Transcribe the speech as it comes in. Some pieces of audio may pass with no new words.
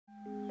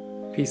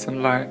Peace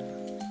and light,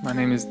 my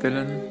name is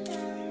Dylan,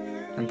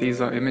 and these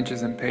are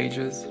images and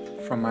pages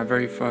from my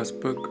very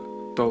first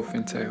book,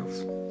 Dolphin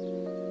Tales.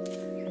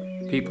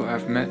 People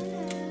I've met,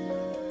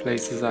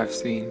 places I've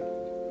seen,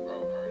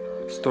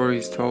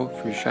 stories told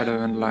through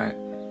shadow and light,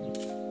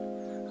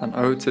 an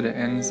ode to the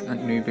ends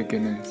and new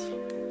beginnings,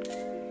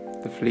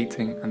 the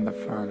fleeting and the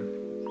firm,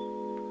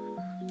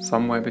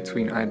 somewhere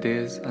between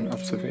ideas and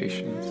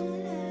observations.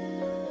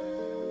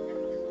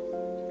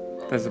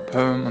 There's a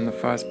poem on the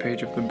first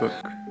page of the book,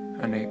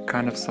 and it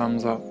kind of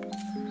sums up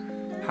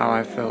how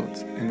I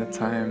felt in the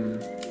time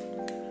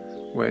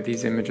where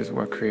these images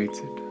were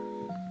created.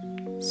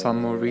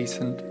 Some more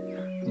recent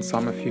and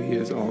some a few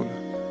years older.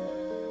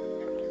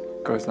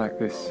 It goes like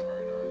this.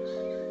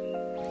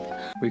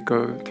 We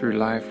go through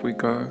life, we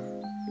go,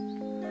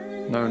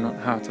 know not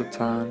how to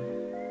turn,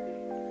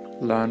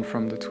 learn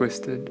from the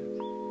twisted,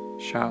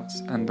 shouts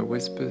and the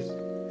whispers,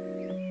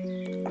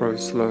 grow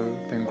slow,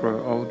 then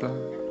grow older,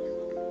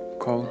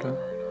 colder,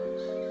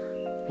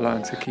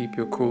 learn to keep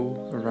your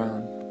cool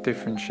around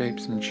different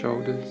shapes and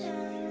shoulders,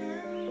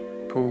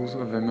 pools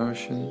of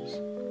emotions,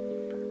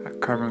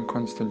 at current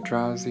constant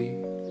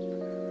drowsy,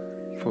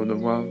 for the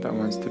world that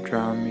wants to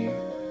drown me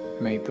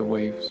made the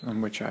waves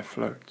on which I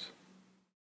float.